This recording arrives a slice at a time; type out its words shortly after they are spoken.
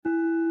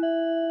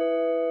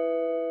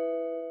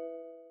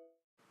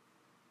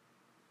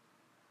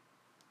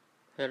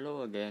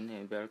Hello again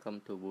and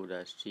welcome to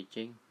Buddha's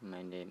teaching.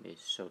 My name is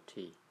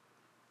Soti.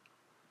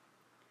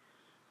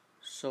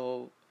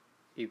 So,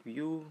 if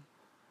you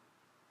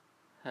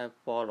have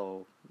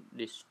followed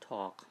this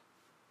talk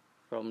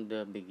from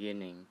the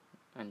beginning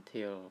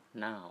until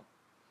now,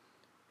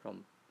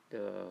 from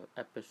the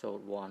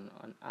episode 1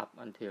 on up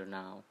until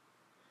now,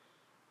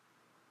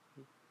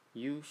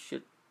 you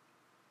should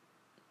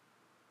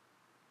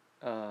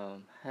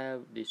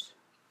have this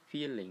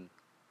feeling,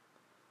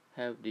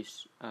 have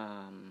this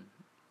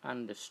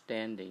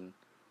understanding,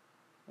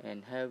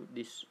 and have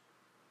this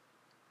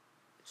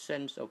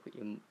sense of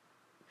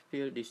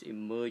feel this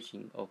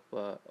emerging of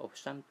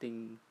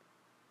something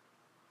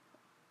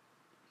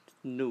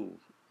new,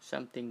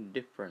 something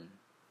different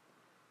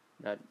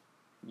that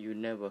you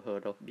never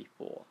heard of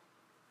before.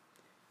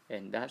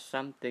 And that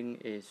something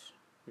is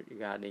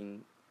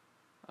regarding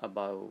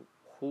about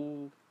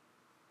who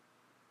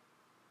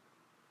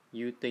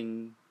you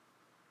think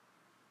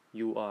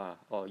you are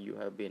or you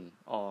have been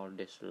all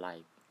this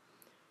life.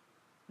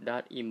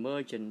 That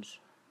emergence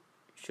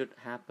should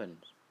happen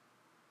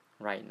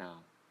right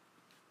now.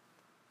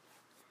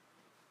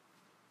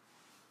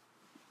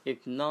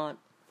 If not,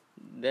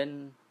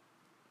 then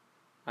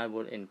I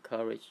would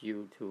encourage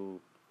you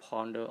to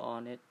ponder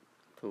on it,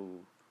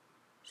 to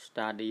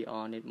study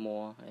on it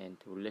more, and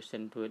to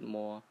listen to it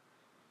more,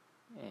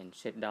 and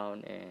sit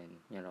down and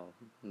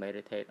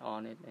meditate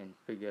on it and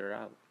figure it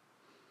out,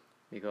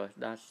 because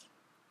that's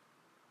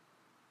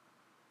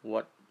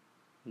what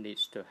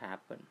needs to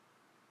happen.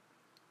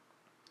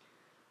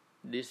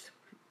 This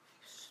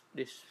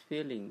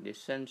feeling,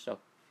 this sense of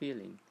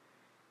feeling,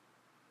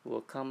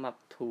 will come up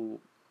to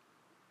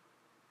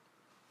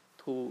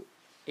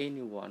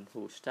anyone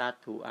who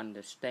start to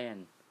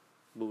understand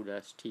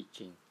Buddha's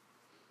teaching.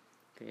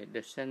 Okay,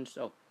 the sense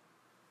of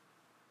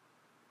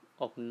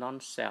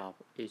non-self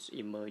is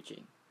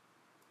emerging.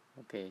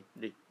 Okay,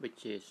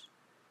 which is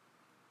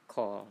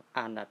called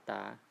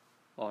anatta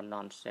or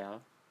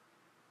non-self.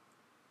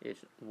 Is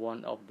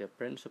one of the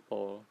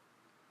principles,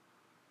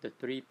 the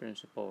three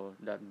principles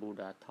that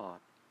Buddha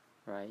taught,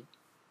 right?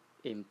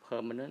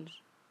 Impermanence,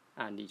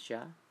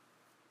 anicca,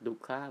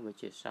 dukkha,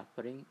 which is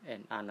suffering,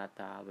 and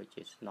anatta, which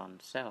is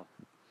non-self.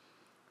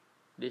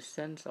 This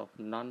sense of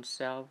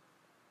non-self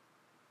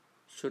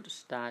should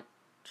start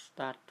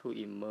to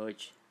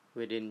emerge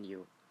within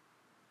you,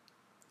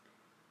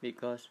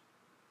 because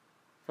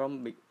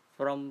from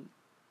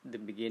the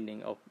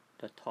beginning of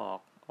the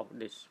talk of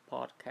this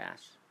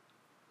podcast,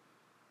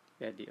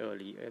 at the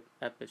early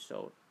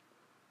episode,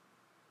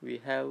 we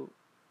have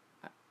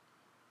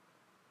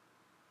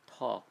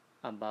talked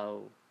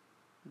about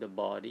the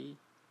body,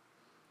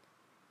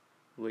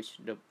 which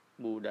the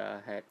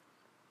Buddha had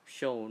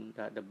shown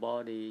that the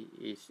body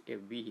is a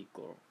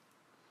vehicle,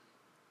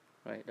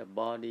 right? The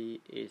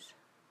body is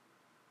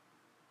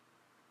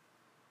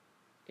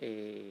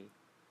a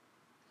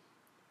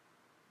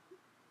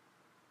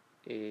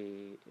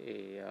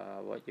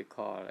what you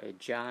call a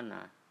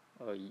jhana,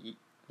 or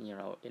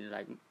in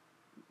like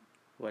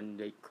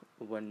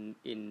when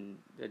in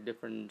the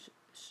different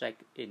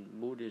sect in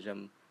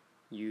Buddhism,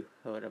 you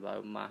heard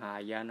about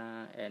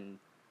Mahayana and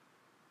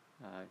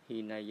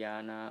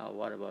Hinayana, or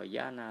whatever.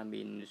 Yana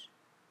means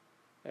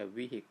a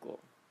vehicle.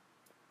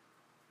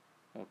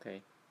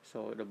 Okay,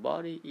 so the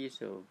body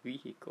is a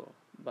vehicle,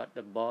 but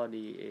the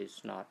body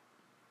is not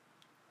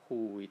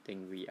who we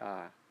think we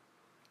are.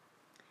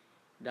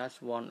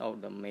 That's one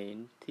of the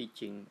main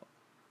teaching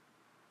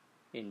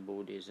in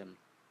Buddhism.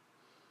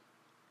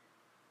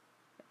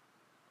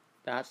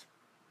 That's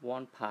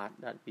one part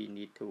that we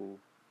need to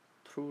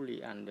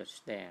truly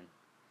understand.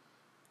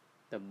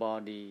 The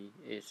body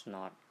is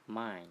not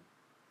mine.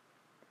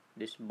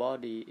 This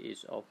body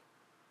is of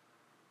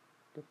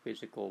the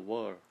physical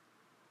world.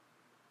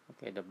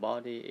 Okay, the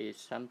body is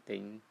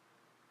something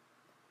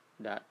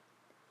that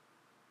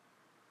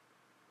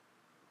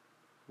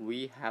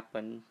we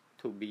happen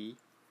to be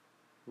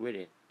with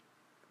it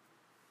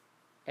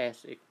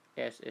as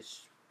a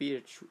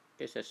spiritual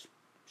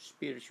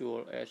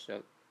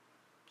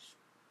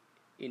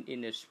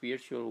in a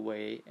spiritual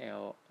way,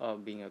 or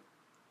being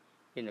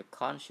in a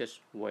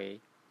conscious way,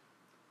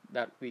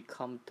 that we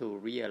come to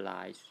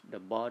realize the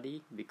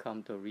body, we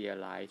come to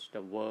realize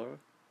the world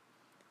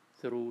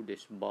through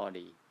this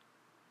body,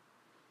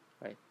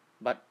 right?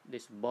 But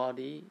this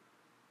body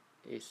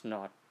is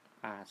not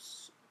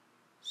as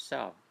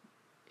self,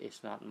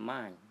 it's not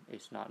mine,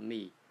 it's not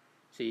me.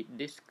 See,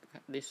 this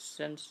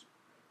sense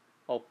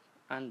of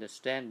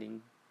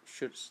understanding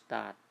should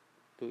start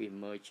to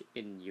emerge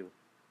in you.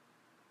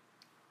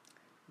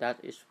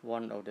 That is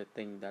one of the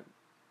things that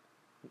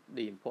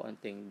the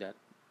important thing that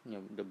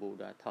the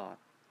Buddha taught,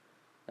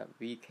 that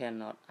we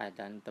cannot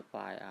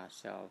identify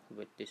ourselves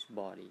with this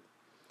body,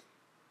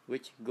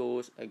 which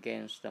goes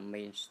against the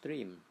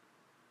mainstream,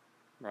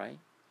 right?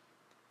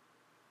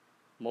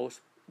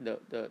 Most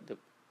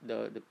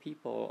the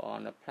people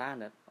on the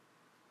planet,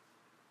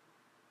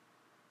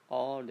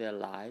 all their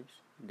lives,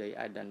 they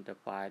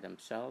identify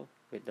themselves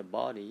with the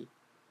body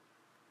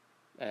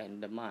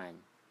and the mind.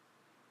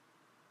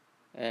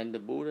 And the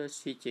Buddha's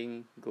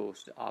teaching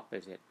goes the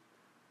opposite.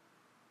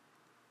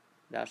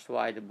 That's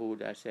why the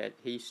Buddha said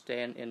he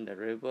stand in the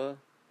river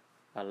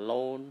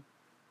alone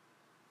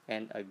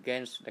and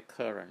against the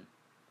current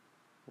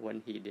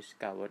when he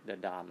discovered the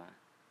Dharma.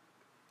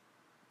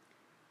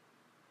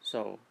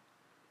 So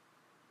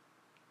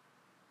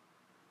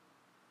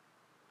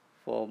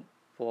for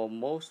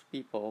most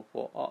people,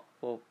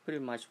 for pretty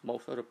much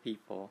most of the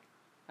people,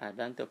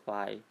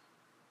 identify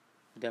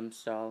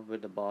themselves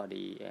with the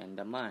body and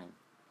the mind.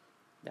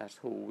 That's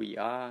who we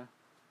are,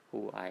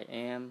 who I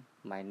am.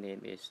 My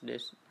name is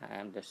this. I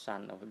am the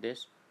son of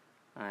this.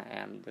 I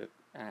am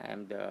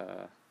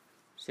the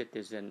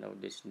citizen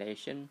of this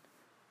nation.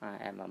 I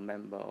am a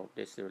member of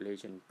this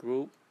religious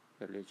group,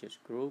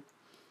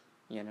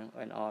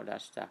 and all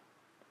that stuff.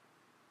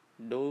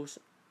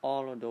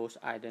 All of those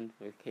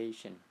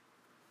identification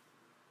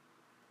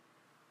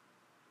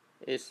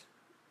is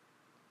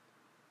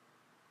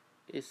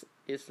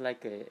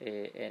like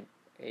a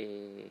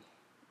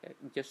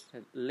just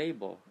a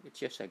label. It's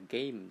just a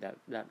game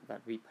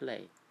that we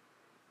play,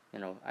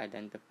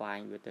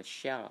 identifying with the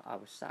shell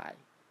outside,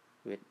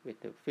 with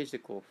the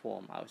physical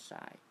form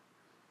outside,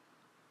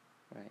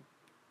 right?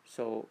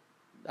 So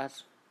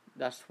that's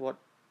what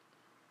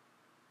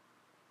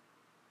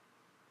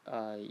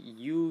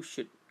you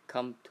should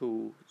come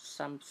to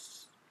some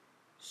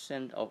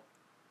sense of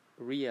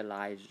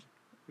realizing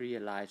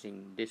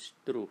this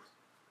truth.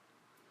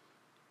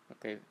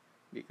 Okay,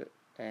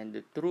 and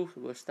the truth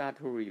will start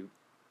to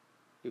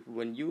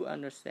when you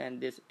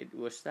understand this, it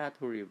will start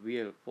to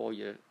reveal for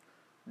you.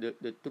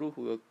 The truth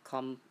will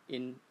come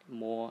in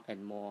more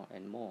and more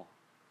and more.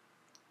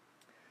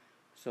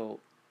 So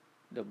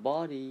the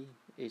body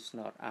is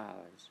not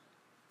ours,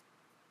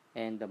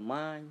 and the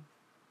mind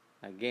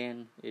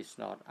again is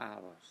not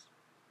ours,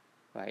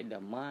 right? The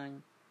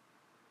mind,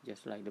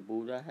 just like the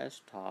Buddha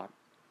has taught,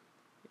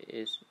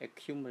 is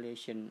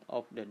accumulation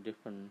of the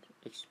different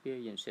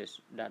experiences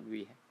that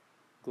we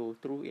go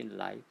through in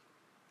life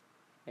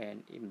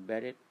and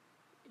embedded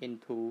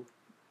into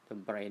the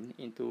brain,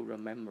 into the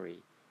memory,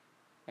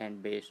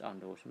 and based on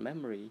those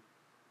memory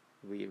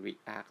we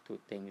react to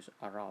things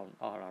all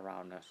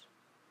around us.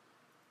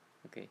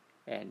 Okay,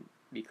 and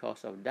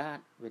because of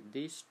that, with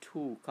these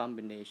two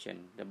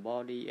combination, the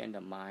body and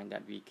the mind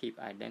that we keep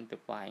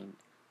identifying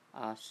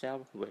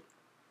ourselves with,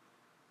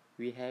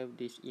 we have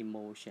this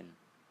emotion.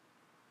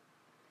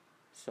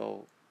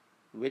 So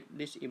with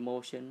this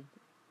emotion,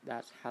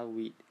 that's how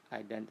we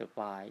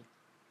identify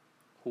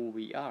who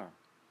we are.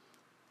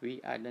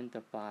 We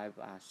identify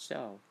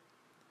ourselves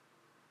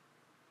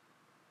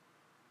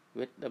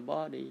with the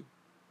body,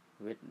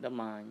 with the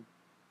mind,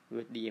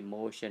 with the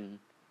emotion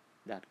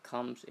that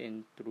comes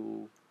in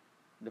through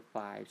the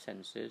five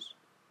senses,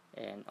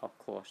 and of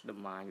course the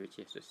mind, which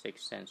is the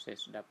six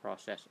senses that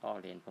process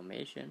all the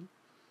information.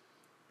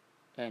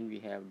 And we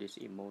have this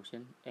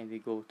emotion, and we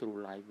go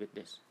through life with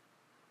this.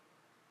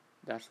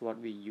 That's what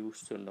we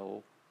used to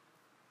know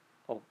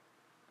of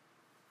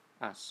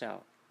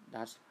ourselves.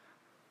 That's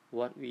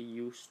what we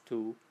used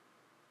to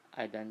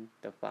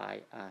identify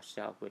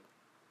ourselves with.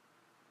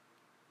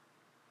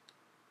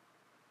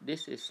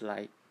 This is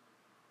like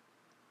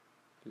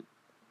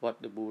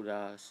what the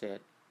Buddha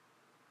said,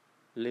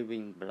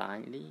 living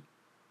blindly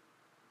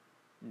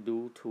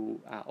due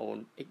to our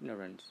own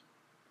ignorance.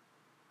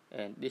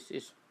 And this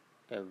is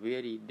a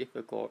very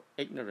difficult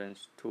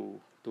ignorance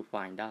to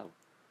find out.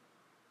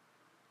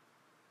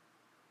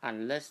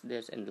 Unless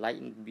there's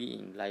enlightened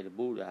being like the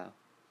Buddha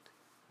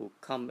who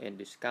come and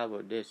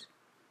discover this,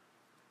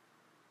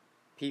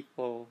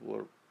 people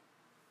will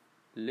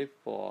live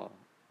for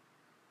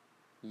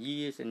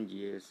years and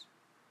years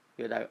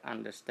without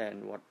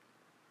understand what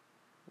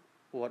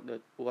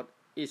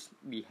is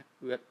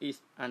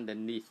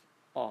underneath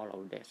all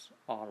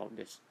of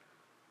this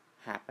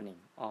happening,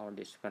 all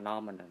this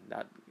phenomenon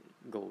that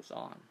goes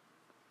on,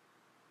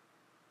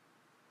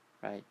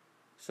 right?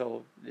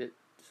 So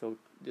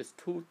there's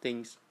two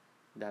things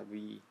that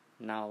we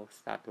now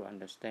start to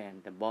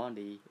understand. The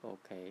body,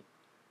 okay,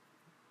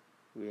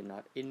 we're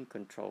not in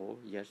control.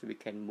 Yes, we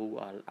can move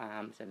our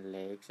arms and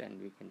legs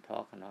and we can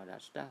talk and all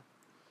that stuff,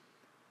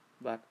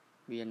 but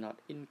we are not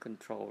in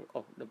control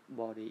of the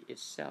body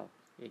itself.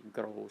 It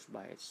grows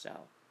by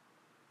itself,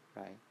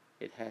 right?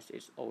 It has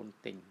its own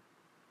thing.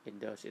 It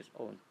does its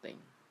own thing,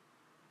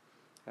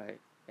 right?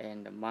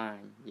 And the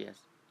mind, yes,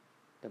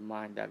 the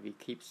mind that we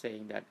keep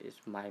saying that is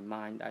my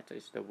mind, that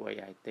is the way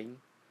I think.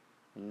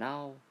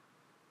 Now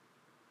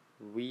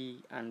we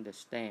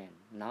understand,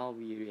 now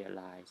we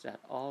realize that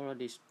all of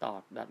this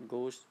thought that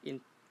goes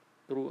in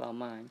through our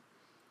mind,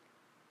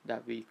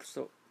 that we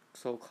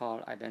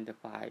so-called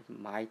identify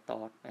my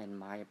thought and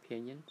my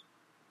opinions,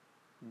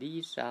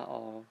 these are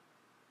all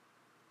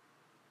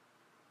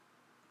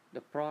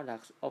the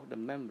products of the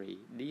memory.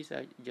 These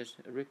are just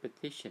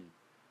repetition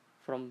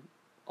from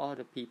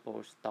other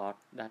people's thought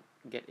that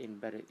get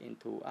embedded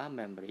into our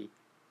memory,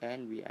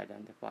 and we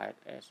identify it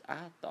as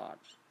our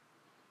thoughts.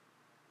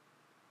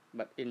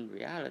 But in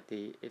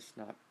reality, it's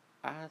not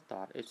our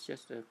thought. It's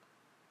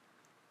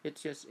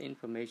just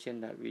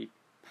information that we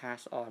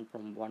pass on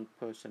from one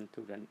person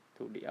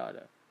to the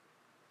other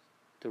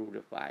through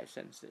the five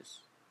senses.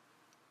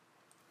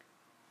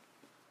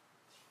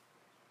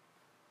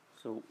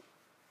 So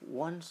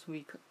once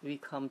we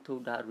come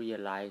to that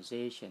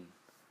realization,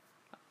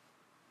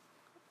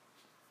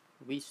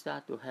 we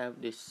start to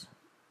have this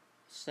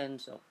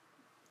sense of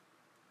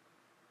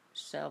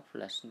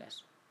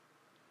selflessness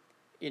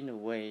in a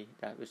way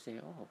that we say,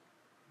 oh,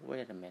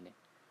 wait a minute,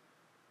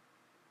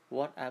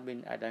 what I've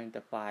been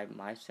identifying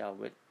myself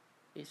with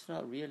is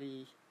not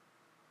really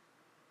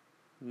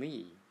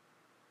me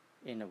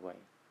in a way,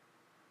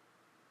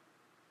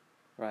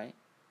 right?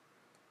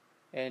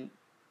 And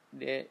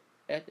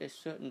at a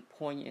certain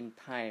point in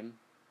time,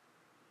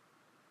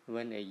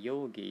 when a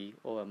yogi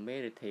or a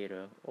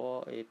meditator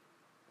or a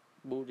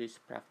Buddhist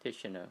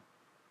practitioner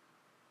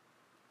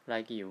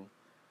like you,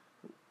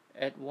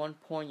 at one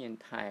point in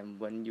time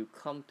when you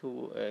come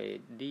to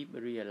a deep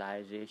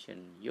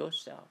realization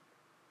yourself,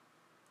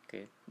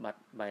 okay, but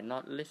by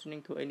not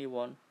listening to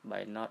anyone,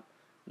 by not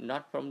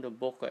from the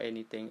book or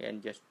anything,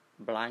 and just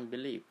blind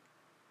belief,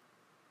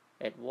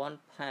 at one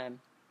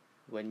time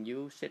when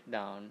you sit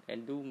down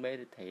and do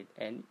meditate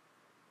and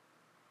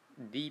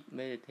deep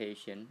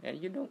meditation,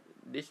 and you don't,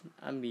 this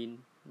I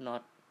mean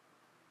not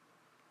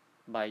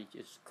by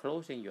just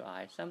closing your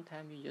eyes,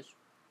 sometimes you just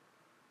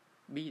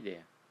be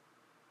there,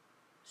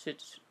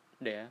 sit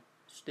there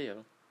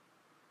still,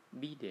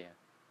 be there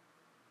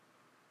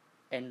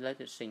and let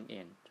it sink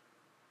in,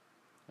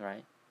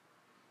 right?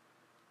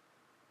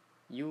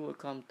 You will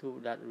come to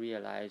that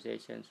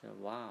realization, so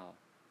wow,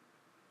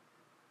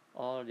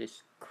 all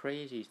this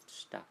crazy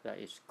stuff that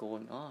is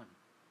going on,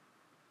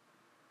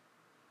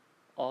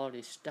 all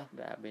this stuff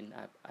that I've been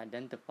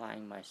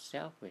identifying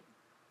myself with,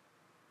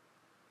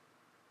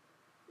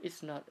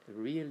 it's not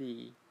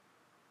really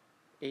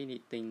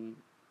anything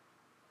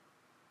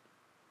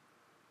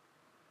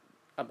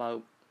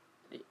about,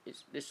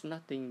 it's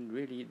nothing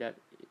really that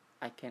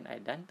I can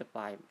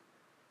identify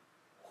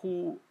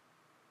who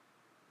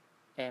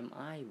am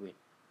I with.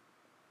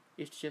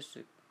 It's just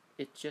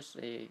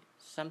a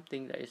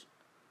something that is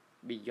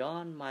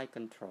beyond my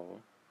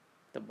control.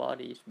 The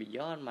body is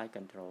beyond my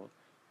control,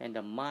 and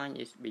the mind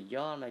is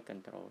beyond my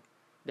control.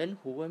 Then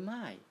who am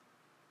I?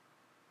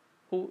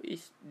 Who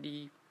is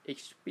the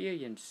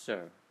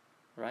experiencer,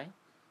 right?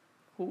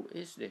 Who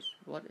is this?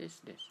 What is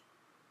this?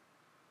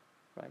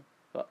 Right?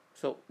 But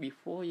so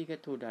before you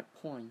get to that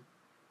point,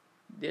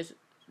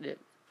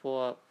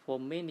 for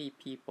many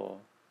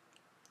people,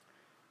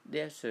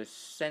 there's a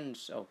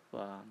sense of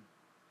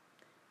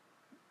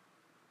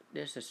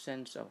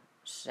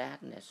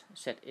sadness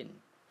set in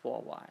for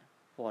a while,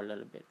 for a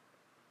little bit,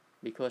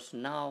 because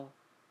now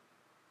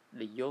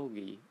the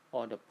yogi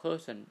or the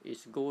person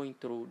is going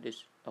through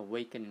this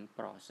awakening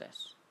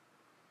process.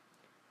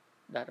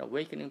 That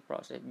awakening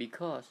process,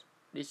 because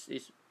this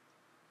is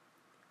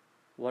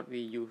what we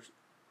use,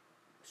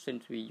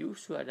 since we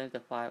used to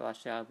identify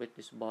ourselves with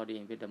this body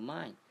and with the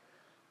mind,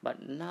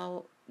 but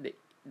now the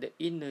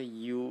inner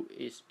you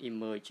is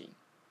emerging.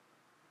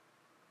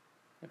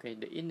 Okay,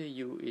 the inner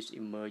you is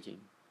emerging.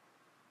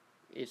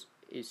 Is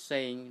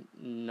saying,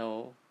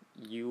 no,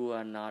 you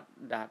are not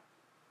that,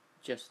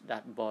 just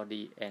that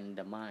body and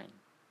the mind.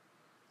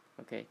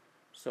 Okay,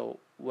 so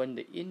when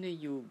the inner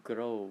you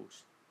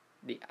grows,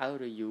 the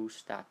outer you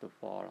start to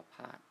fall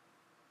apart.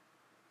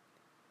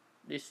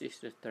 This is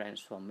the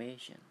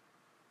transformation.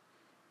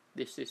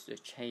 This is the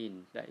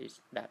change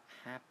that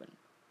happened.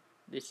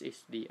 This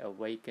is the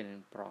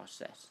awakening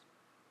process.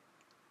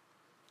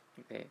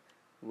 Okay,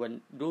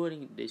 when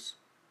during this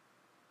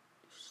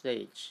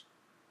stage,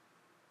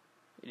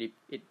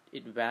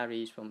 it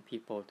varies from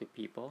people to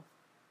people.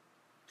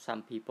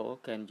 Some people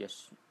can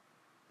just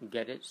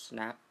get it,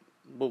 snap,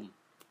 boom,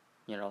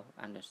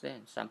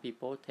 understand. Some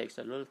people takes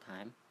a little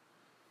time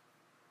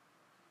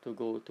to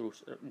go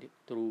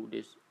through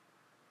this,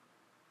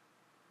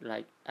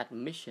 like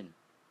admission,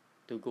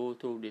 to go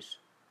through this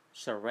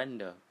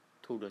surrender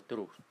to the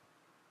truth,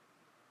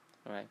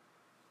 right?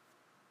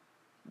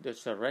 The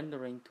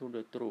surrendering to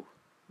the truth,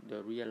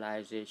 the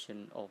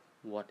realization of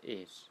what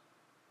is.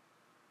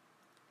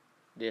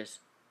 There's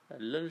a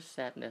little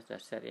sadness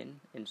that set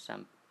in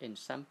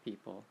some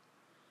people,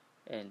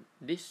 and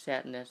this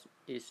sadness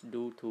is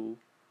due to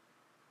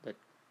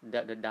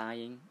the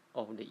dying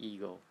of the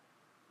ego.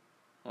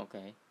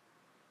 Okay,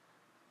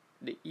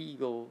 the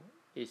ego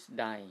is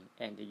dying,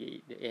 and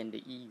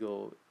the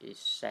ego is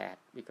sad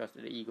because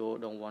the ego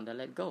don't want to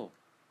let go.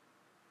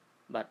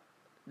 But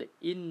the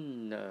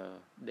inner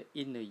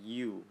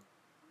you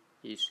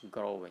is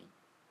growing.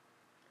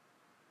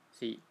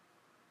 See,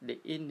 the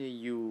inner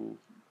you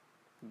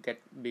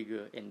get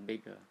bigger and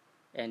bigger,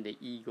 and the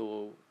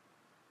ego,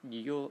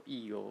 your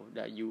ego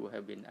that you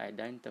have been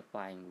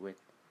identifying with,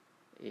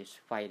 is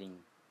fighting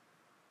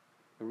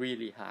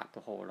really hard to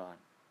hold on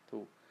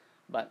to.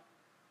 But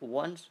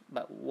once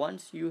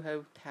you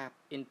have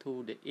tapped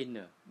into the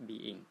inner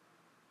being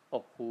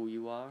of who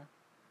you are,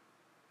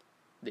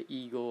 the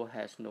ego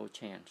has no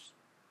chance.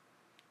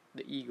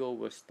 The ego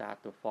will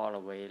start to fall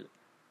away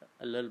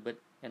a little bit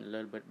and a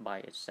little bit by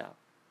itself.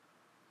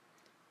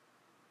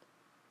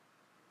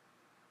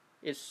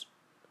 It's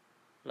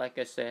like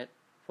I said,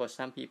 for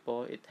some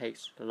people it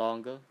takes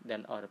longer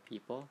than other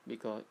people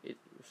because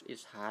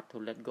it's hard to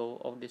let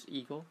go of this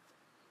ego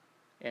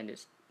and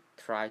it's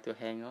try to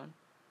hang on,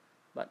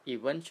 but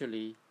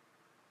eventually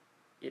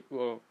it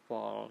will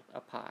fall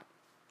apart.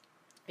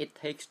 It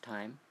takes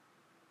time,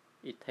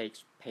 it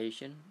takes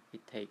patience,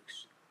 it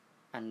takes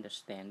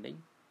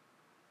understanding,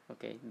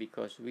 okay,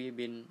 because we've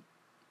been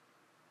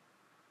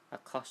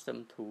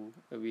accustomed to,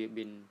 we've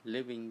been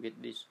living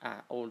with this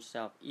our own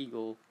self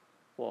ego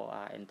for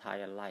our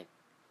entire life.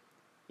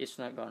 It's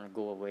not gonna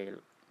go away,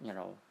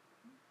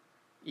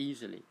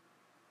 easily.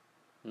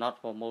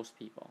 Not for most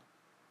people.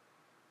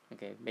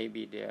 Okay,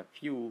 maybe there are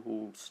few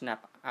who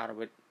snap out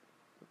of it,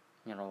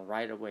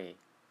 right away.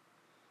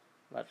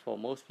 But for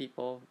most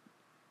people,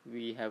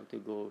 we have to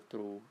go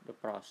through the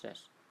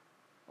process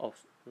of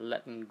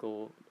letting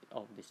go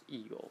of this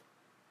ego,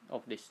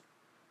 of this,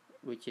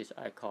 which is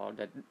I call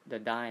the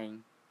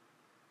dying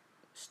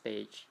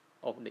stage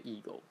of the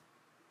ego.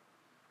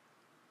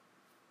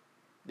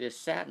 There's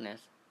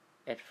sadness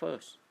at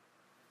first,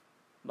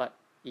 but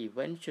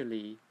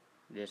eventually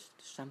there's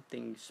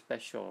something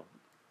special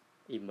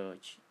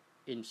emerge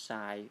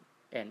inside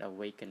an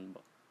awakened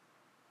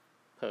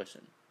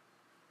person.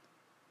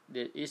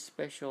 There is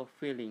special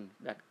feeling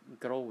that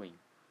growing,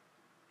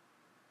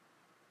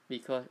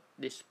 because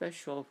this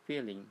special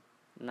feeling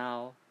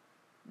now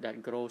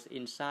that grows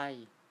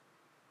inside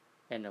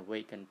an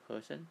awakened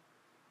person,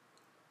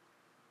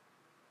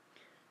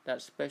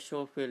 that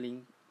special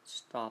feeling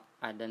stop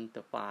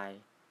identify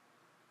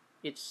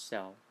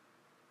itself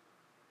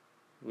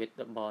with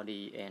the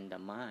body and the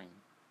mind.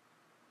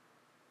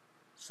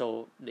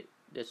 So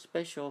the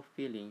special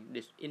feeling,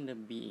 this inner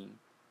being,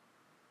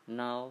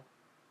 now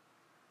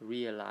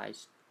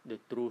realize the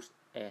truth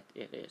as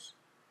it is.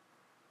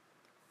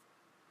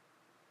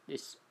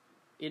 This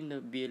inner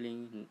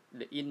being,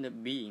 the inner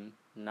being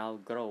now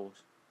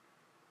grows.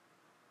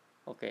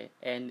 Okay,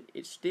 and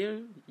it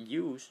still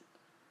use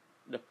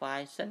the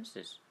five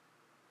senses.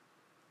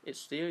 It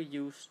still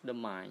use the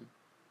mind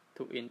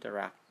to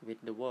interact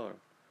with the world.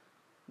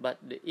 But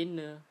the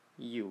inner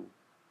you,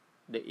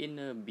 the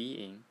inner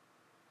being,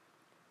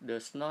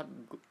 does not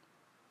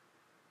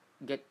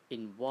get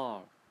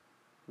involved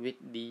with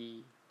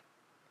the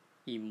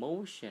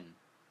emotion,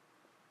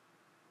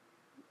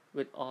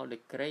 with all the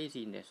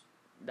craziness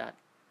that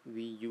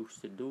we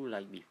used to do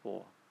like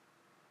before.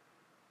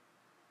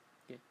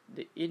 Okay.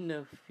 The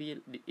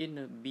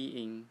inner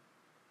being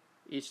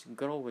is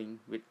growing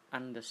with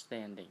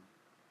understanding,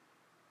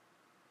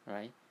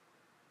 right?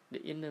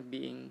 The inner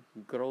being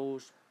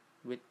grows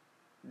with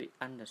the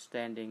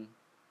understanding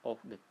of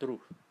the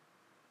truth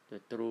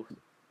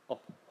of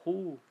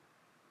who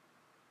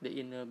the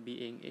inner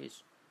being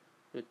is,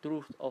 the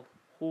truth of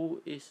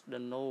who is the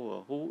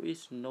knower, who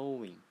is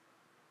knowing,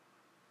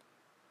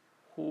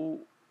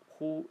 who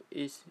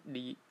is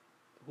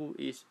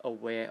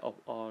aware of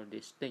all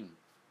these things.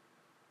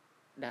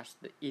 That's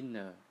the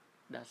inner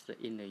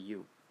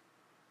you,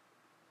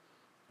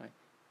 right?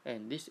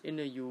 And this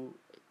inner you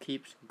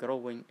keeps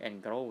growing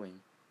and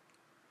growing,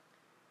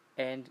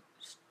 and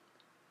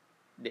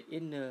the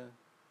inner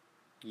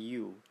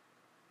you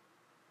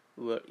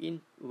will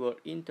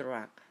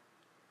interact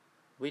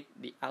with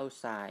the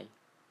outside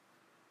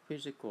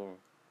physical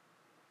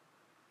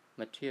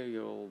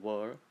material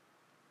world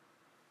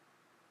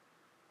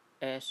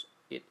as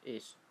it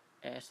is,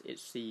 as it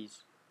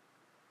sees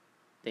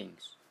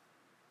things,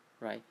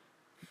 right?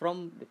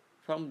 From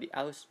the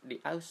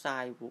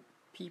outside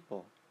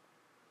people,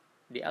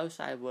 the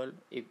outside world,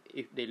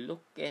 if they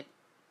look at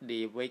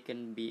the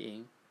awakened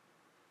being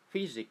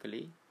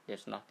physically,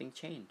 there's nothing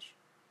changed.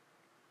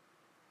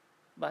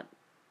 But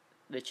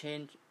the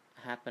change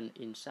happen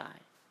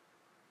inside.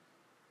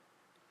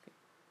 Okay.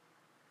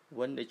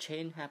 When the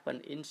change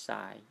happen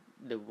inside,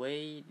 the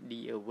way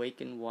the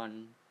awakened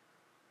one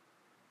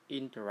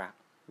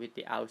interact with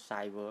the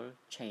outside world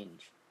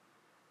change.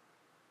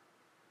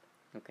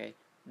 Okay,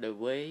 the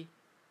way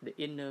the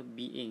inner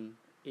being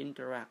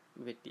interact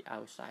with the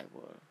outside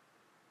world,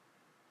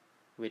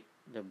 with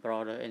the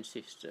brother and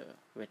sister,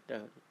 with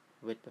the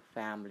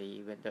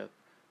family, with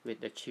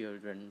the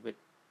children, with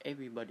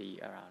everybody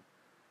around,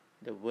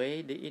 the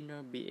way the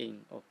inner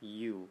being of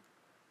you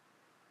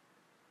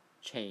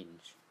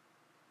change.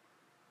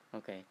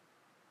 Okay,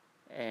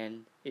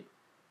 and it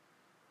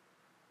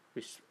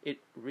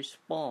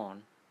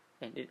respond,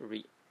 and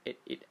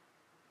it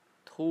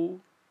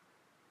to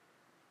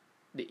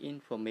the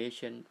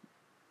information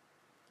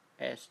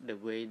as the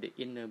way the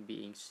inner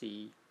being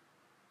see,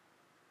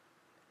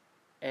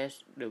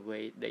 as the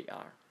way they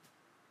are.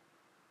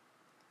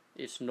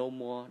 There's no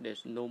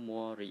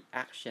more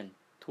reaction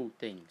to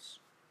things.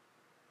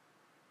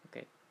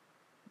 Okay,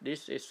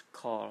 this is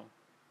called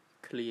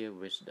clear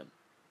wisdom.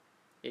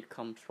 It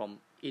comes from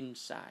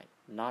inside,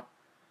 not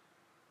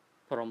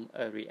from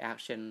a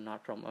reaction,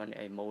 not from an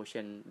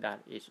emotion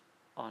that is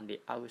on the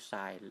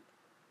outside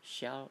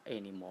shell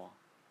anymore.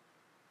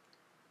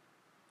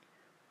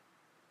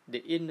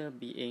 The inner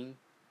being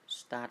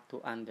start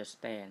to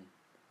understand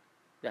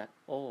that,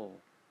 oh,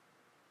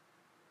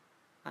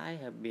 I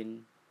have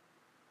been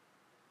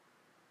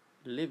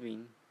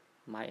living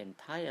my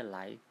entire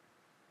life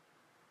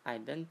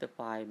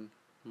identifying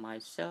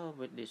myself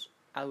with this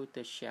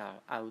outer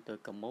shell, outer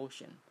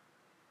commotion,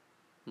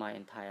 my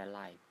entire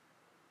life.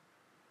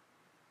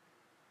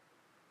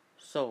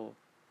 So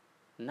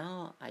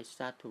now I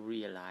start to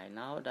realize,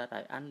 now that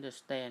I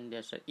understand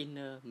there's an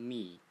inner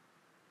me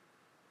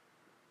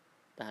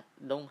that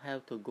don't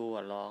have to go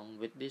along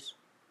with this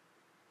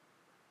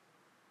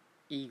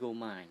ego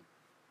mind.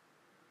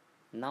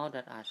 Now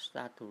that I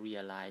start to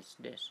realize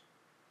this,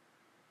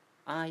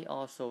 I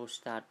also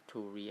start to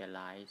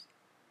realize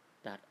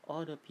that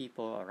other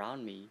people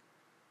around me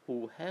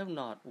who have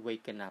not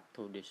waken up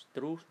to this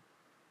truth,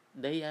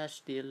 they are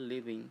still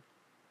living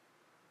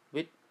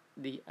with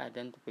the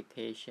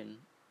identification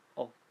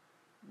of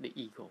the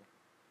ego.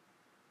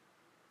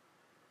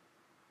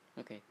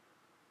 Okay,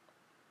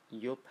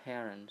 your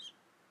parents,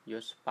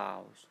 your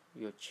spouse,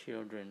 your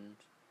children,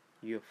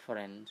 your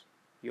friends,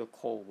 your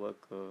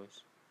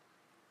co-workers,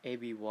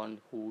 everyone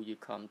who you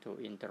come to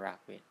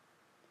interact with,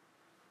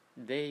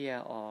 they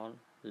are all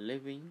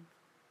living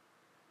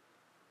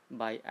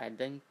by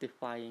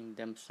identifying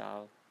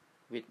themselves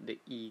with the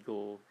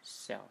ego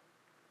self,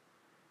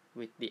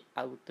 with the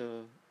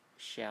outer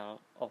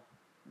shell of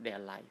their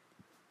life.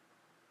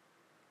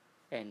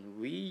 And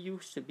we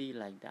used to be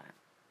like that.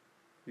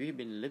 We've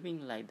been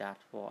living like that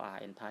for our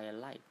entire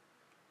life.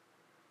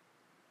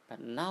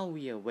 But now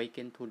we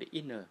awaken to the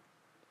inner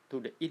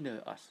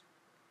us.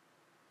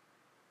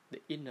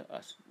 The inner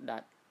us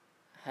that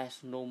has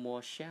no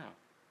more shell,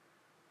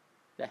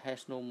 that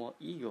has no more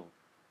ego.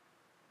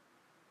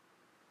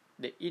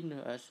 The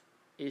inner us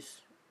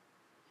is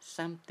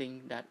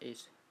something that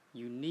is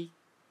unique,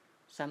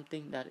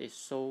 something that is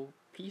so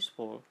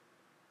peaceful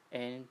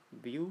and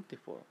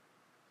beautiful.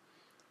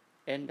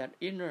 And that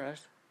inner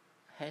us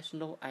has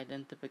no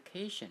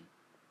identification.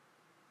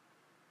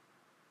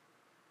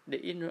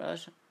 The inner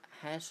us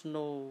has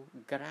no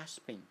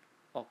grasping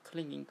or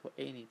clinging to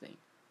anything.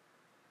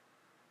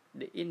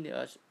 The inner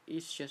us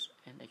is just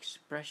an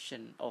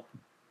expression of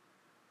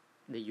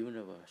the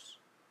universe.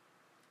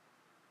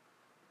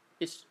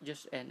 It's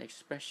just an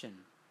expression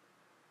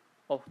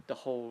of the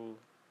whole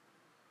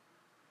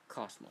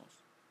cosmos.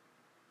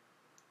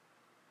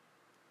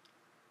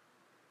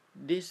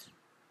 This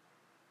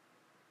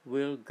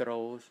will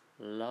grow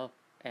love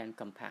and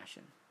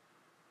compassion.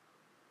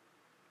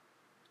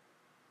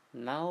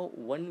 Now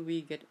when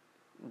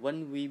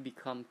we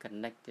become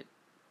connected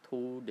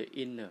to the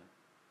inner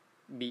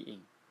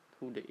being,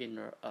 to the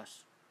inner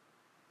us,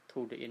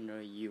 to the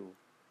inner you,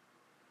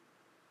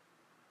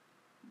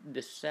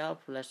 the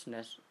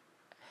selflessness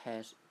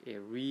has a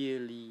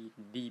really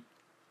deep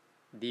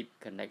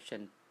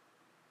connection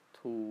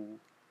to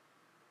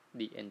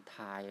the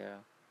entire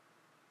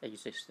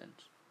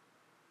existence.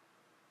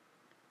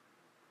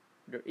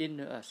 The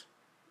inner us,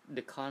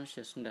 the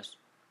consciousness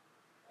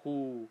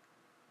who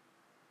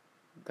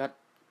got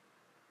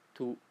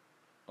to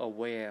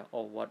aware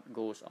of what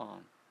goes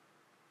on,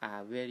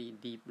 a very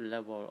deep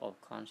level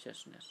of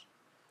consciousness,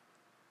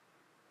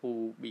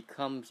 who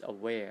becomes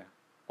aware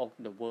of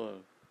the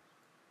world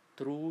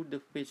through the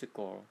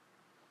physical,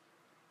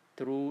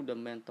 through the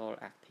mental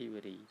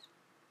activities,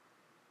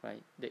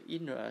 right? The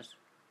inner us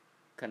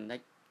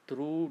connect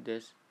through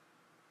this,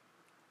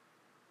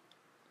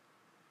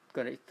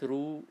 connect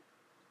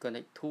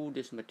to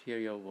this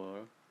material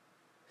world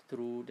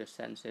through the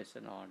senses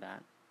and all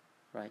that,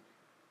 right?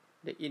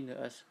 The inner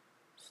us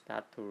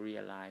start to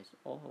realize,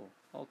 oh,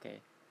 okay,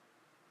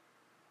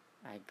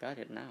 I got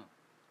it now.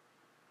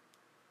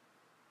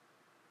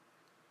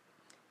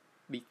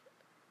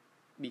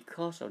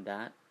 Because of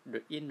that,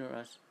 the inner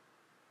us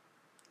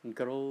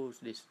grows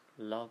this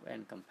love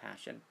and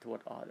compassion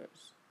toward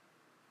others.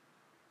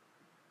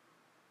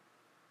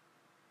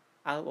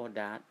 Out of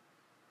that,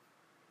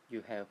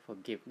 you have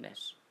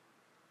forgiveness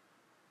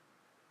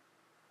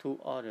to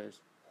others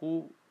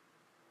who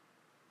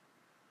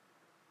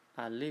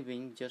are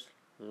living just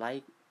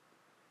like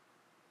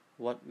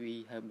what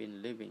we have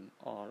been living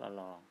all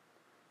along.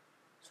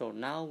 So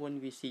now when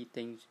we see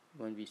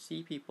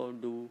people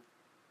do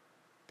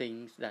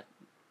things that,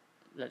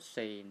 let's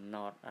say,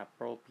 not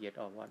appropriate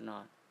or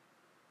whatnot,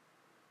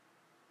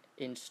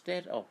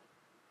 instead of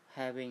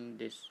having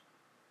this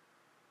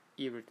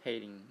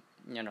irritating,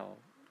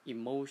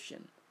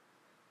 emotion,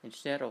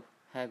 instead of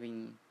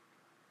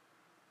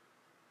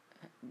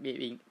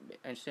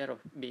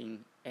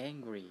being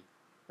angry,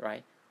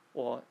 right,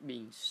 or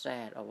being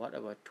sad or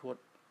whatever toward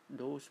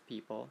those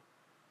people,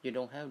 you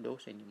don't have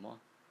those anymore.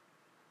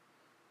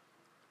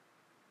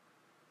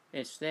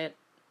 Instead,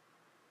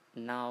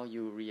 now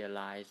you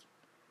realize,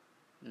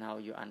 now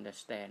you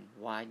understand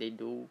why they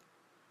do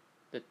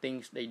the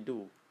things they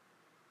do.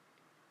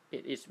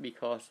 It is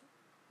because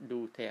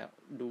due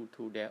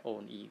to their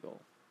own ego.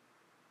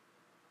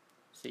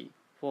 See,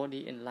 for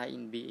the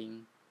enlightened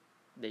being,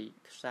 they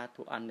start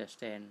to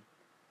understand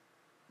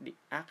the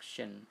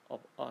action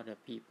of other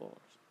people,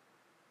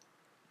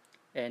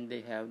 and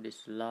they have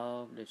this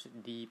love, this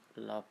deep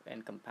love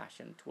and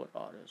compassion toward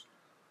others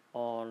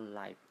all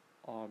life,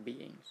 all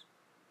beings.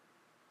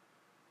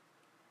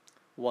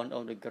 One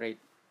of the great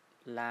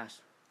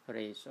last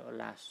phrase or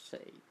last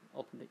say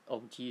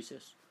of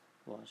Jesus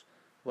was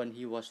when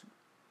he was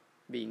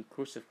being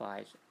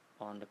crucified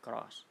on the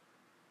cross.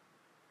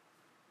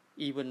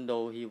 Even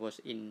though he was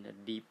in a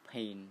deep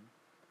pain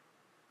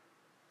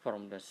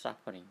from the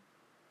suffering,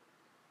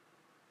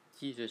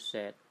 Jesus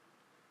said,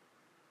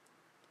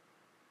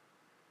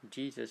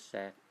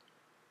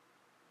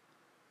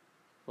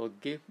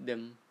 "Forgive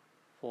them,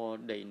 for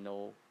they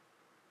know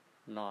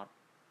not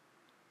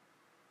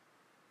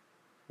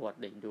what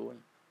they're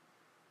doing."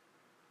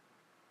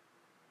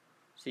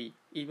 See,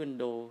 even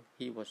though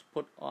he was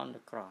put on the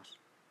cross,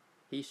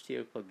 he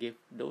still forgave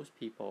those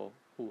people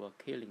who were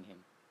killing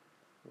him.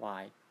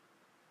 Why?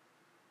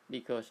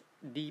 Because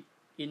deep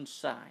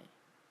inside,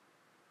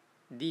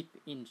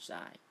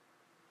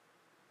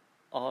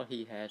 all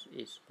he has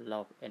is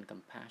love and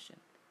compassion,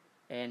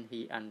 and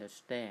he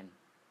understands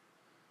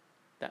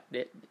that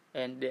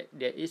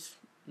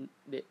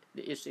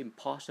it's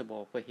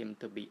impossible for him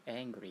to be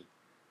angry,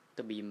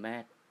 to be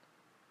mad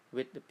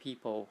with the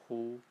people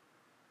who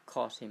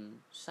cause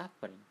him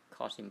suffering,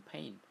 cause him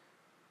pain,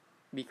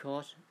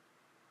 because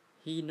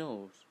he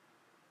knows,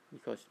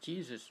 because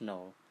Jesus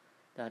knows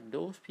that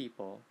those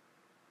people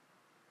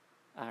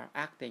are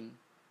acting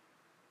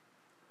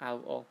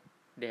out of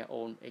their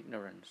own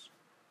ignorance.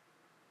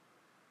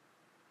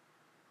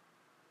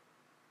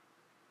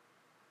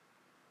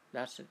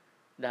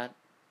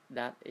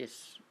 That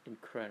is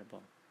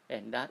incredible,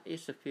 and that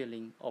is the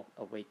feeling of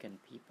awakened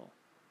people,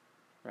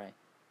 right?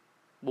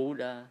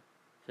 Buddha,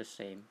 the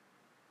same,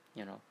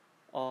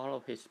 all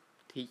of his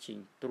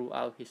teaching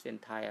throughout his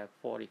entire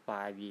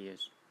 45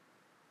 years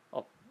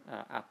of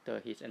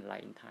after his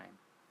enlightened time.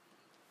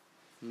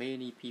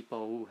 Many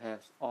people who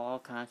have all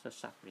kinds of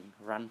suffering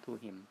run to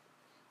him.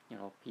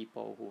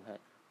 People who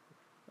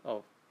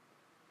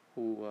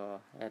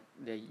had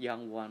their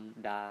young one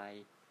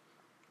die,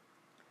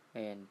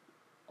 and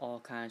all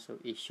kinds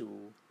of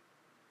issues.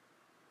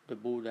 The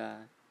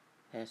Buddha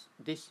has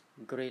this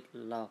great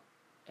love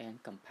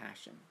and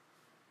compassion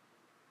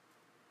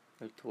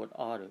toward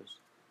others,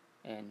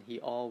 and he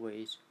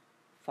always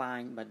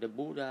find. But the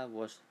Buddha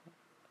was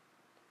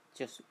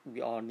just,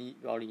 we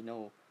already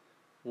know,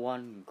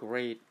 one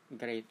great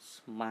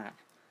smart,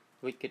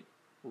 wicked,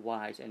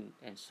 wise, and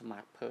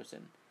smart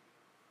person.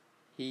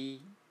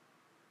 He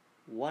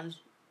wants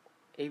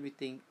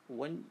everything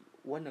when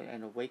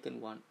an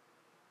awakened one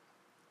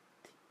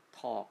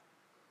talk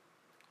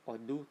or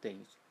do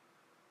things,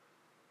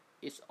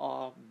 it's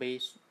all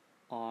based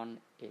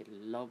on a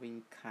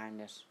loving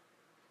kindness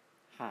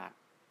heart,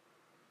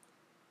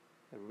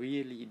 a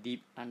really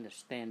deep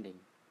understanding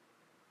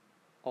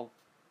of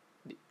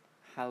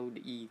how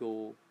the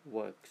ego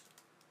works.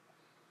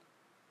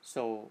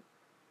 So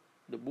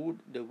the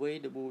way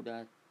the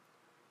Buddha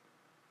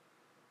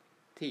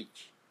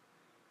teach,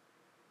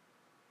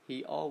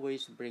 he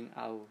always bring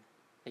out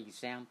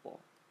example,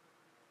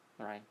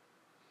 right,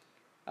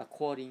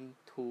 according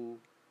to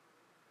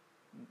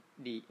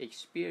the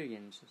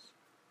experiences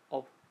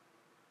of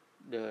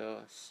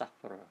the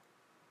sufferer.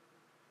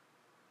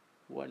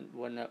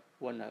 When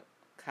a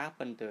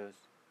carpenter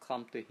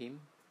come to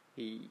him,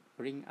 he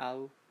bring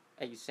out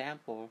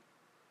example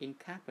in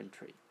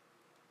carpentry,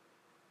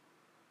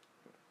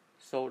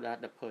 so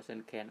that the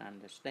person can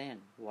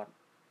understand what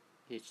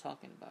he's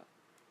talking about.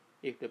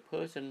 If the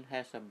person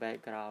has a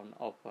background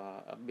of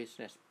a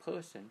business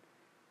person,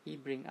 he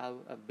bring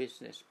out a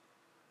business.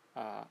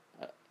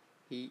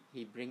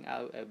 He bring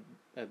out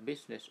a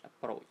business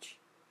approach.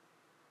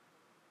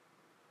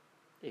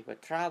 If a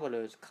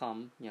travelers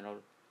come,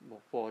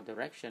 for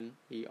direction,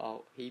 he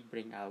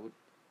bring out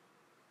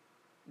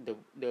the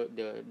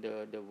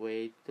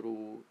way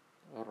through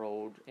a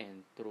road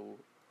and through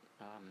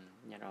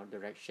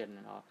direction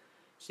and all.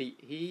 See,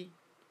 he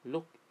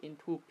look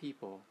into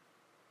people.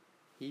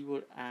 He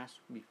would ask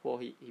before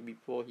he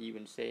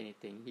even say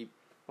anything.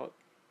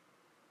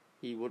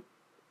 He would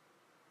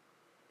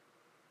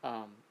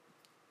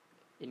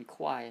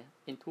inquire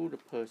into the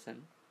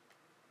person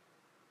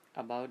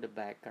about the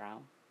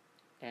background,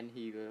 and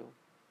he will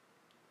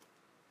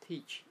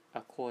teach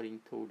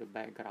according to the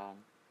background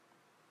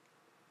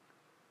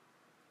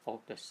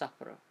of the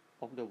sufferer,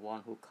 of the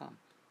one who comes.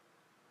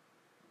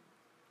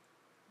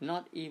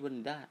 Not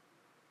even that,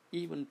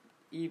 even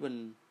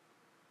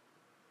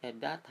at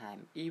that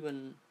time,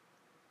 even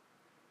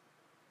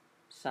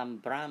some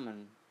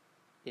Brahman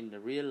in the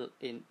real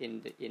in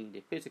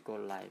the physical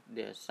life,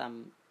 there are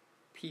some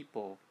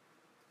people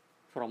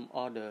from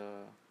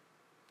other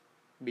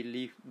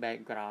belief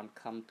background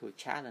come to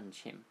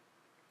challenge him,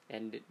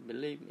 and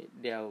believe me,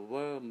 there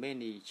were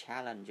many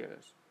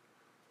challengers.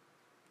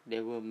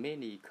 There were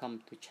many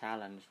come to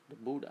challenge the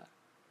Buddha,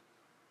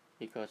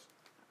 because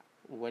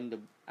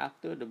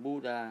after the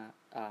Buddha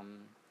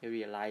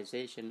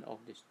realization of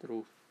this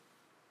truth,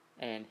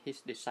 and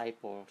his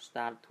disciples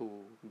start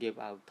to give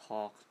out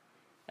talks,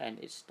 and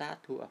it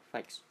start to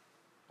affect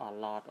a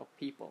lot of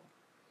people,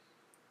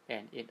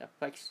 and it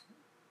affects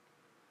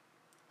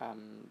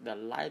the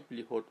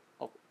livelihood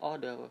of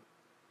other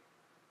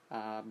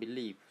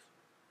beliefs,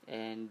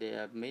 and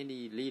there are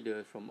many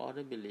leaders from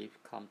other beliefs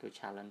come to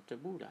challenge the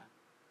Buddha.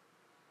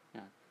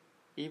 Yeah.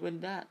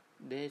 Even that,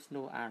 there is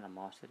no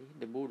animosity.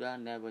 The Buddha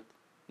never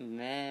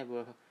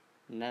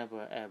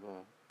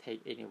ever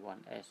take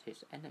anyone as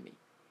his enemy,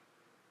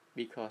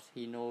 because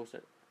he knows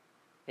that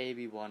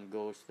everyone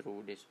goes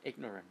through this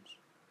ignorance,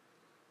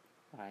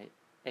 right?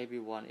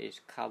 Everyone is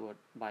covered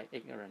by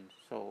ignorance.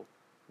 So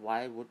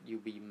why would you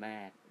be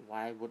mad?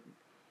 Why would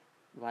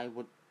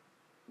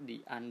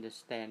the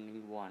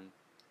understanding one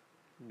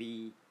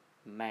be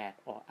mad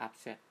or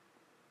upset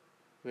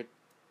with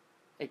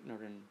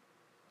ignorant,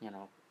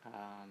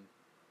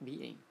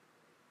 being?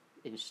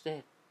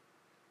 Instead,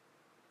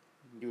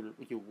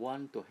 you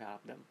want to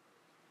help them.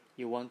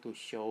 You want to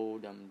show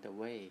them the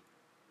way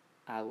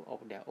out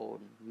of their own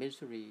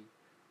misery,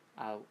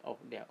 out of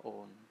their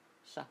own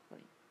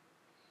suffering.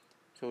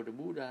 So the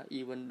Buddha,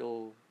 even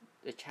though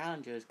the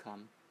challenges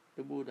come,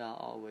 the Buddha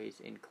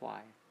always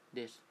inquire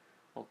this,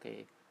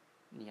 okay,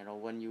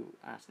 when you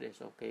ask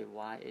this, okay,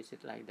 why is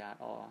it like that?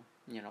 Or,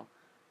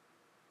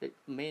 the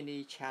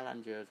many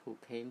challengers who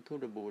came to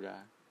the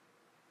Buddha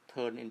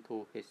turned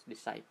into his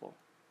disciple.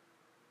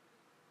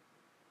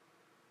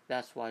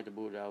 That's why the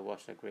Buddha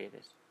was the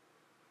greatest.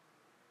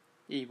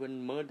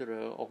 Even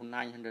murderer of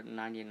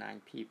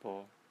 999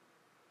 people,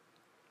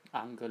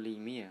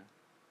 Angulimala,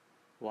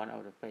 one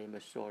of the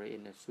famous story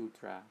in the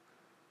sutra,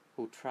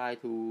 who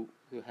tried to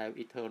have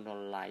eternal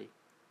life.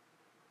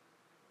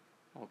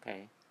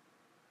 Okay.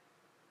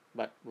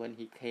 But when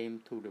he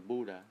came to the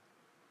Buddha,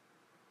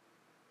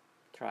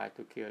 tried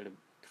to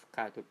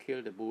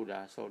kill the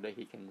Buddha so that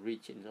he can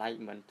reach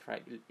enlightenment,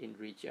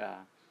 reach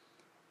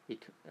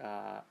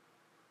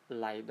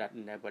life that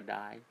never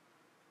died.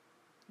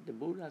 The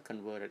Buddha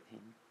converted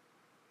him.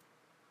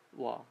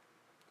 Well,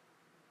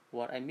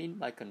 what I mean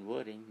by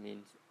converting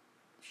means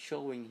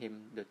showing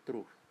him the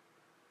truth,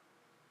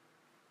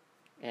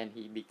 and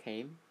he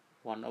became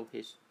one of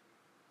his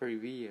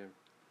revered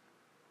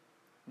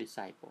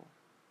disciples.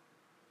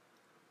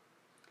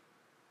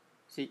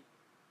 See,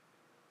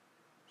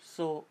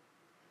 so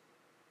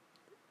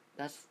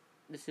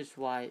this is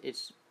why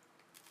it's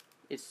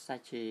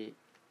such a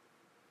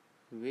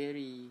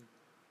very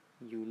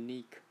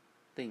unique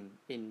thing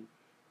in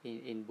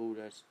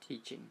Buddha's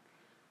teaching.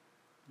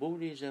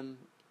 Buddhism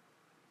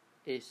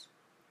is,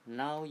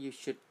 now you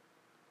should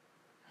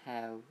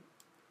have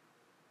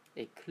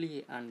a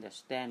clear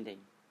understanding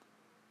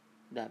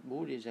that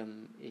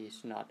Buddhism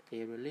is not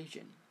a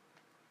religion.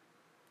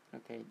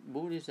 Okay,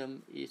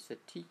 Buddhism is a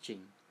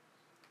teaching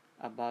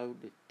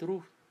about the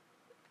truth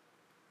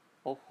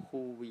of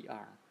who we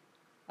are,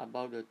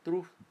 about the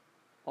truth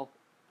of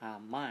our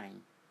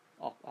mind,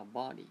 of our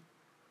body.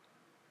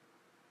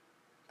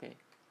 Okay.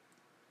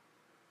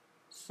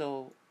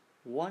 So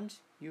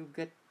once you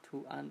get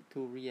to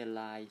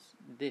realize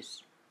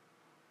this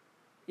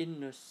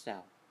inner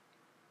self,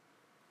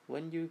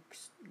 when you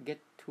get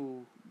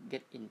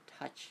in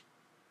touch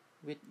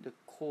with the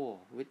core,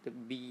 with the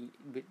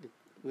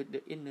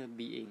inner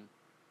being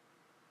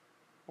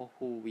of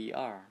who we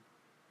are,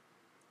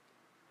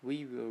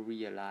 we will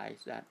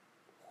realize that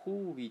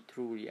who we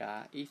truly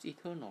are is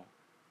eternal.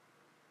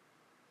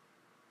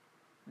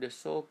 The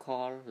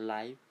so-called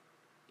life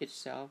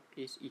itself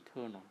is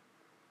eternal.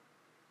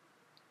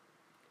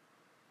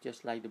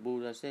 Just like the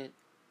Buddha said,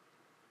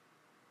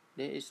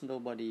 there is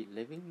nobody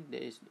living,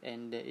 there is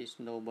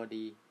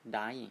nobody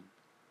dying.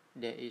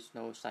 There is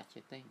no such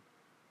a thing.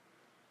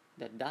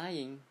 The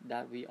dying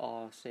that we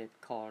all said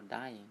called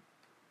dying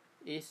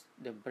is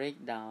the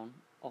breakdown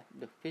of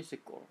the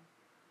physical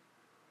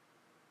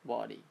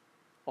body,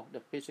 of the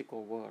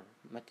physical world,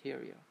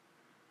 material.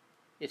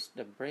 It's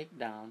the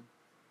breakdown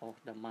of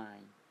the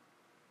mind,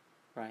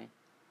 right?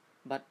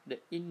 But the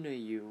inner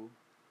you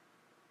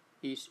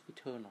is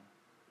eternal.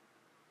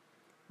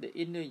 The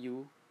inner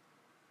you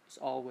is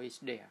always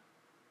there,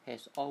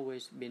 has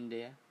always been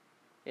there.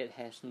 It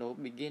has no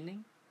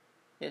beginning,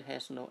 it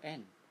has no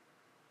end.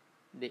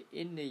 The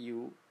inner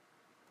you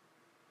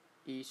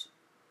is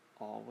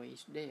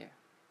always there.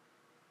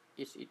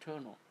 It's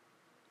eternal.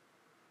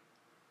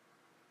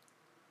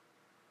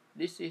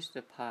 This is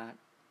the part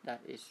that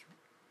is,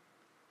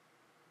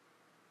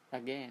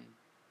 again,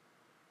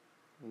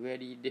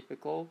 very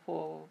difficult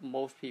for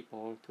most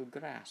people to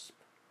grasp.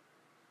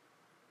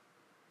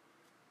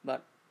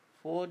 But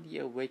for the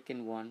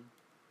awakened one,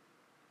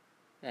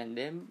 and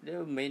then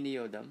there are many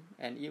of them,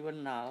 and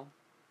even now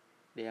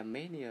there are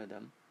many of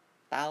them,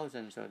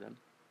 thousands of them,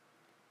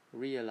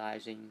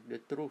 realizing the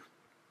truth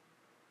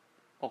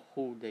of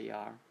who they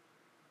are.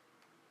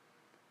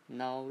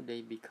 Now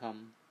they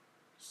become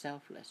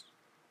selfless.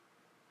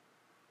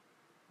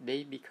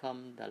 They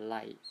become the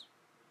light.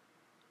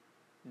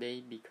 They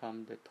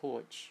become the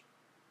torch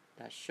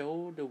that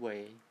show the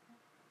way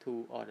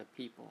to other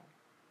people.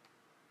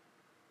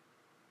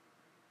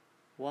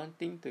 One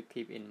thing to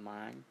keep in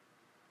mind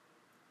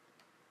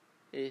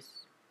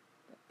is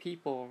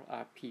people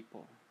are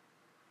people.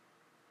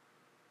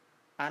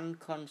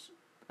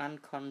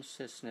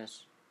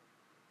 Unconsciousness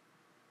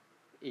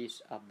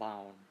is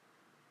abound.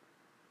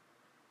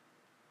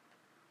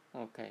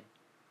 Okay,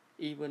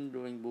 even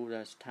during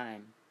Buddha's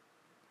time,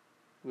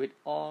 with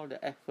all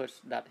the efforts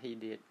that he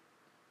did,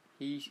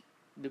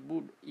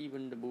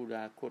 even the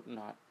Buddha could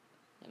not,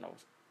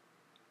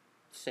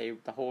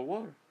 save the whole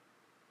world.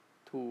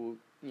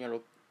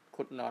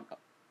 Could not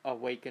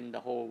awaken the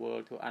whole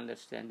world to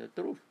understand the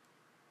truth.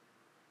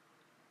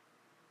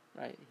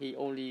 Right? He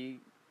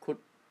only could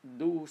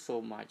do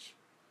so much,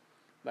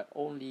 but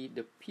only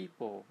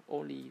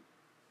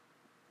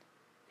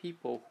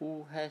people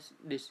who has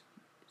this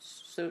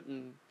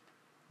certain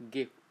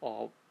gift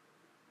of,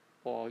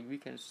 or we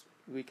can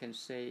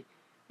say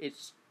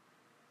it's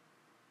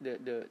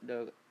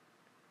the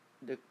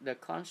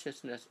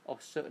consciousness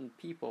of certain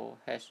people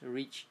has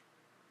reached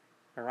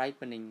a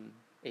ripening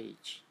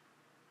age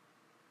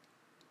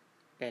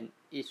and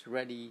is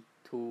ready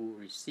to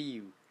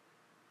receive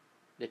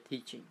the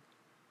teaching.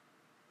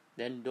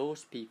 Then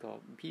those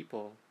people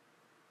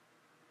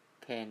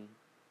can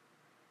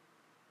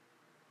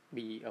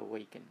be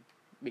awakened,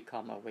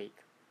 become awake.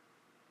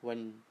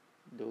 When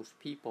those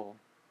people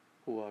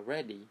who are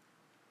ready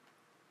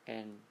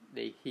and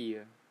they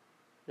hear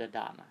the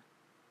Dharma,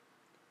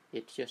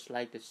 it's just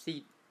like the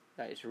seed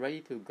that is ready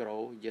to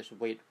grow. Just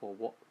wait for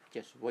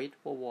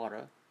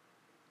water,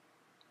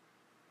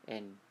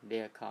 and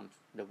there comes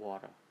the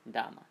water,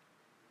 Dharma,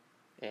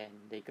 and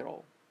they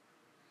grow.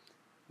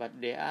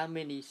 But there are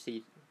many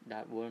seeds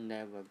that will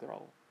never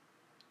grow,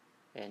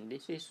 and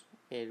this is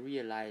a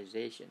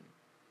realization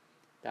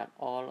that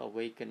all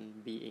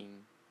awakened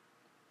beings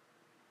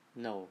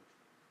know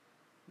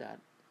that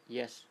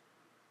yes,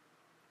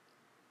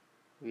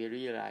 we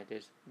realize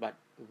this, but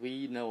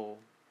we know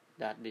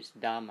that this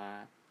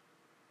Dharma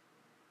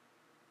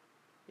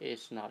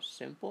is not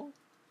simple,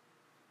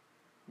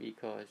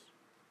 because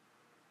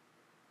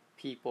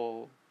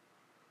people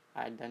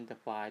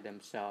identify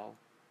themselves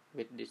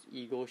with this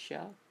ego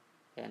shell,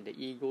 and the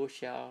ego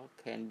shell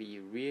can be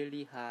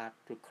really hard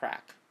to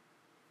crack.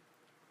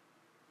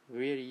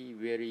 Really,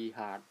 very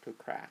hard to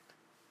crack.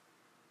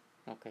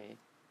 Okay,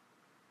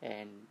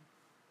 and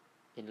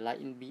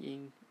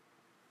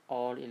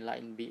all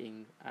enlightened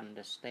beings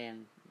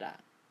understand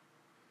that.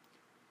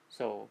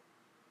 So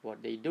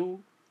what they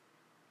do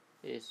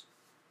is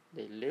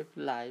they live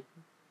life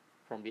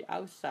from the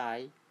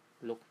outside,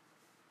 look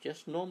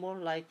just normal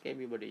like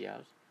everybody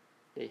else.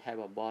 They have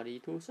a body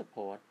to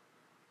support.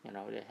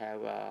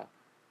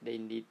 They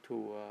need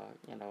to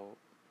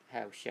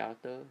have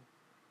shelter,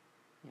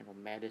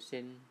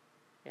 medicine,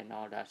 and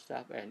all that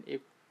stuff. And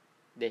if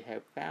they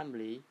have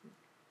family,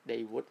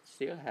 they would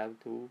still have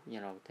to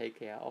take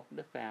care of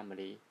the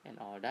family and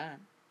all that,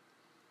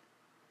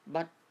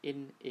 but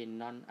in a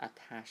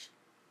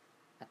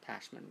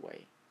non-attachment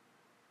way,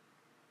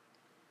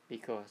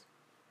 because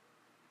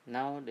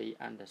now they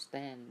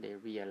understand, they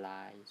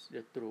realize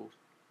the truth.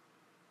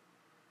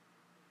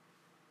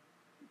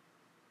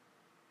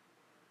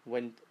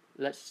 When,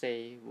 let's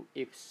say,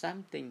 if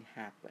something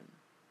happened,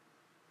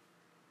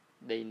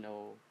 they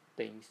know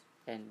things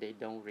and they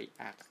don't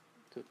react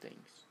to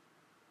things.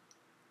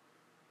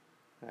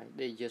 Right?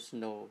 They just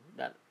know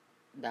that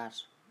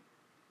that's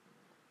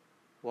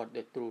what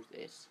the truth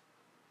is.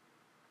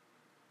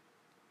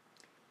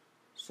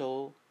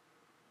 So,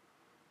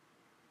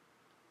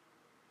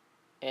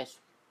 as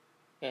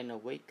an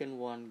awakened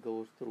one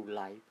goes through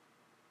life,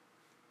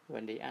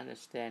 when they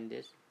understand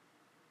this,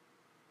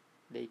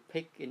 they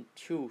pick and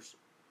choose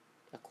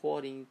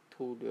according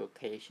to the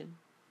occasion,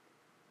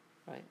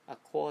 right?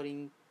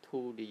 According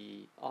to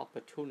the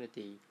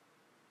opportunity,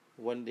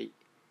 when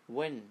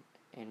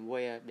and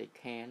where they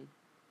can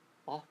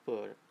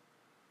offer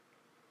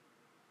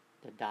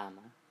the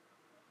Dharma,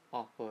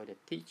 offer the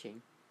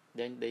teaching,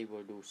 then they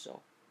will do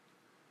so,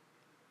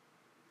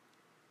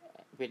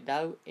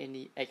 without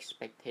any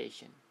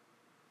expectation.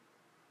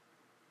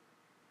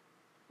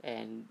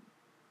 And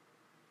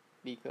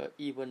because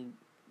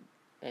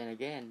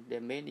there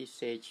are many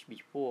sages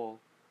before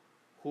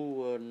who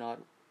were not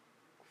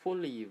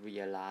fully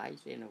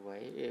realized in a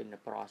way in the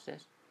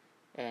process,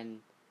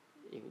 and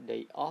if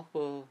they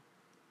offer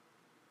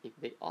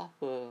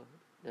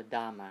the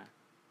Dharma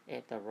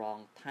at the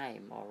wrong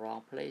time or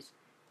wrong place,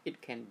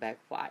 it can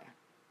backfire.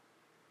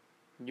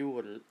 You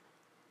will,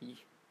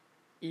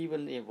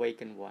 even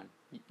awakened one,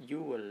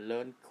 you will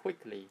learn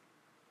quickly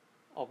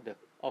of the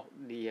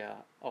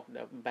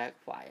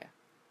backfire,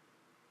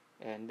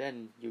 and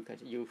then you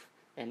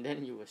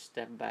will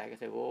step back and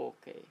say, oh,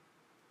 okay,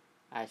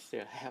 I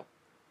still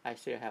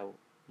have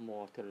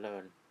more to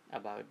learn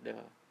about the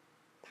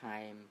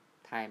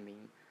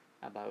timing,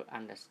 about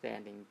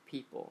understanding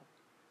people,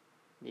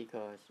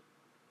 because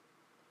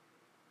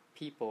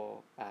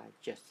people are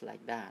just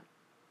like that.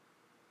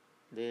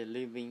 They're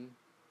living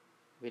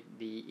with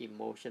the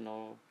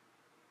emotional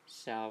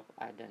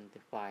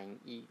self-identifying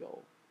ego.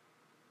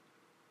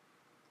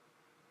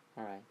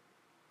 Alright,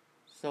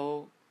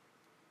 so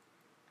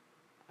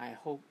I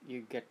hope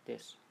you get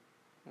this,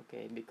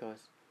 okay,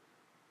 because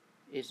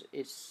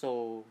it's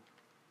so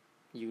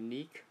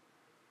unique,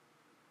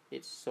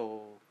 it's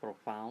so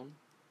profound,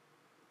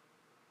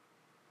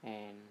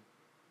 and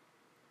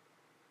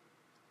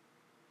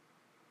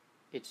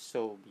it's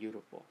so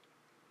beautiful.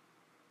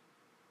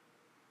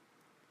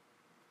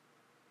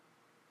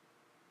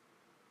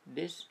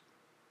 This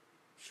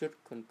should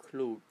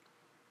conclude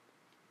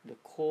the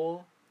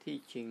core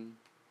teaching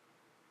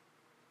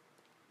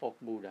of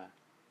Buddha,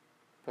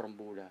 from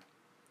Buddha.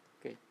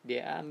 Okay,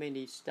 there are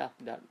many stuff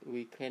that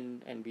we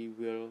can and we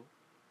will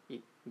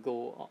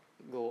go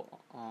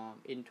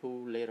into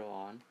later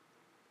on.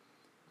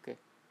 Okay,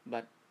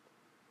 but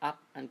up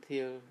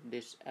until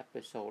this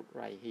episode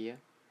right here,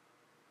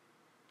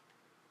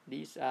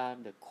 these are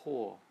the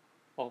core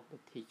of the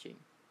teaching.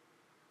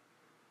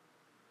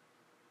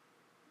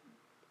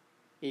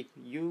 If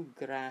you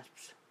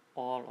grasp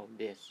all of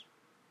this,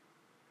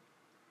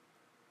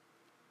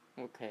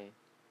 okay,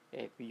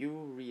 if you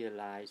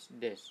realize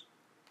this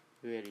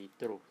very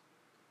truth,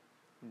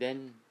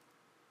 then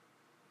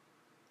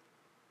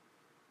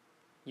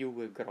you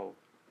will grow.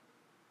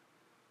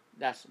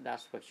 That's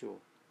for sure.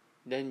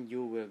 Then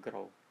you will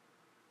grow,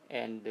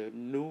 and the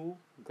new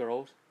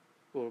growth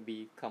will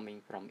be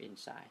coming from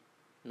inside,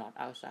 not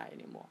outside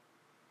anymore.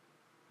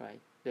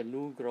 Right? The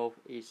new growth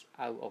is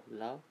out of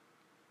love,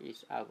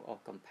 is out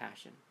of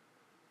compassion,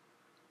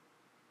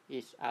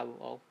 is out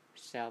of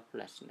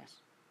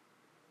selflessness,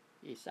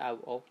 is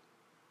out of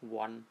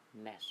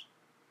oneness.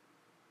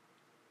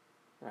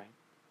 Right?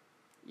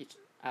 It's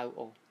out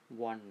of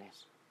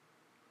oneness.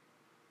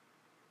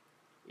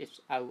 It's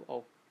out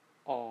of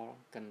all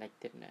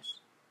connectedness.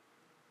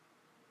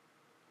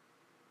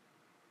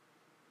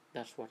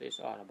 That's what it's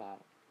all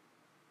about.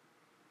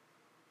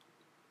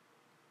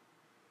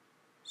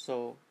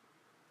 So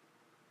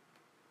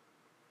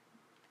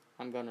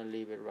I'm gonna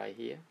leave it right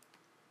here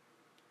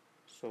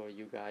so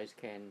you guys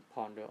can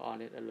ponder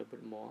on it a little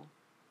bit more.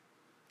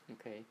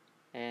 Okay,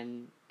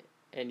 and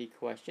any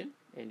question,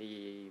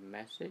 any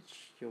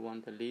message you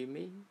want to leave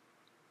me,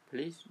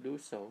 please do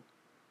so.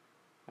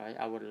 Right,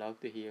 I would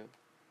love to hear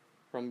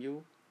from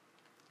you,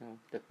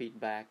 the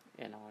feedback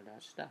and all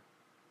that stuff.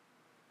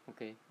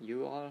 Okay,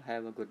 you all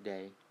have a good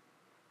day.